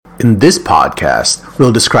In this podcast,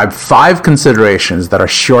 we'll describe 5 considerations that are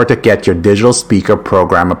sure to get your digital speaker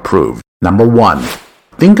program approved. Number 1,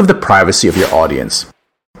 think of the privacy of your audience.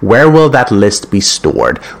 Where will that list be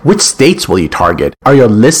stored? Which states will you target? Are your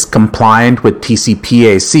lists compliant with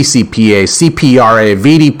TCPA, CCPA, CPRA,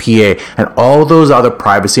 VDPA, and all those other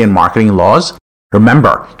privacy and marketing laws?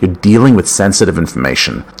 Remember, you're dealing with sensitive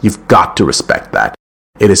information. You've got to respect that.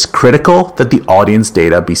 It is critical that the audience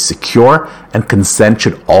data be secure and consent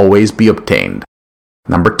should always be obtained.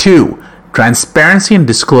 Number 2, transparency and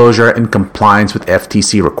disclosure in compliance with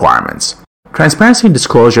FTC requirements. Transparency and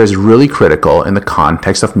disclosure is really critical in the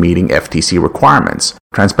context of meeting FTC requirements.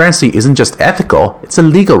 Transparency isn't just ethical, it's a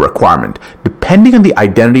legal requirement. Depending on the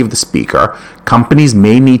identity of the speaker, companies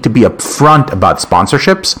may need to be upfront about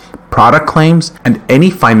sponsorships, product claims, and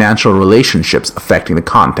any financial relationships affecting the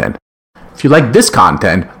content. If you like this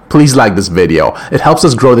content, please like this video. It helps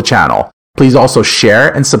us grow the channel. Please also share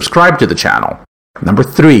and subscribe to the channel. Number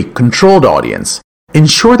 3, controlled audience.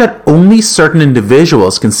 Ensure that only certain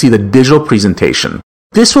individuals can see the digital presentation.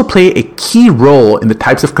 This will play a key role in the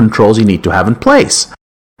types of controls you need to have in place.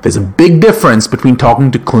 There's a big difference between talking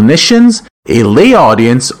to clinicians, a lay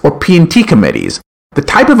audience, or P&T committees. The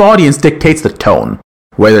type of audience dictates the tone.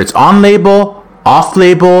 Whether it's on-label,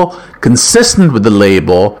 off-label, consistent with the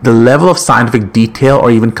label, the level of scientific detail or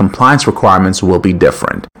even compliance requirements will be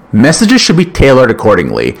different. Messages should be tailored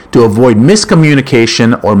accordingly to avoid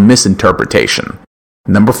miscommunication or misinterpretation.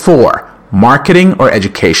 Number 4, marketing or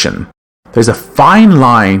education. There's a fine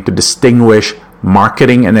line to distinguish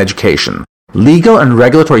marketing and education. Legal and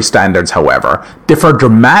regulatory standards, however, differ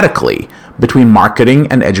dramatically between marketing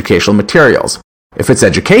and educational materials. If it's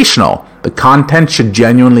educational, the content should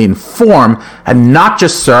genuinely inform and not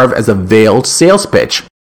just serve as a veiled sales pitch.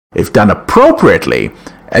 If done appropriately,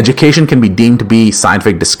 education can be deemed to be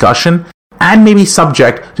scientific discussion and may be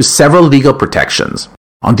subject to several legal protections.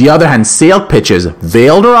 On the other hand, sales pitches,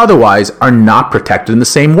 veiled or otherwise, are not protected in the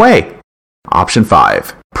same way. Option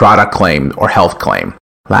 5, product claim or health claim.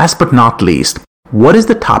 Last but not least, what is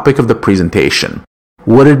the topic of the presentation?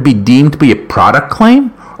 Would it be deemed to be a product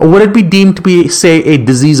claim, or would it be deemed to be, say, a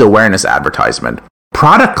disease awareness advertisement?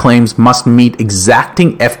 Product claims must meet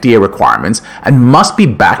exacting FDA requirements and must be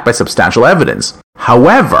backed by substantial evidence.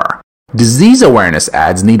 However, disease awareness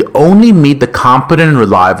ads need only meet the competent and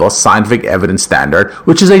reliable scientific evidence standard,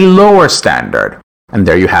 which is a lower standard. And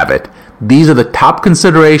there you have it. These are the top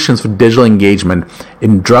considerations for digital engagement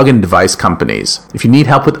in drug and device companies. If you need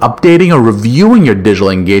help with updating or reviewing your digital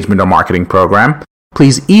engagement or marketing program,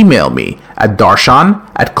 please email me at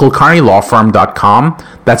darshan@kulkarnilawfirm.com.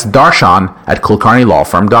 That's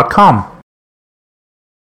darshan@kulkarnilawfirm.com.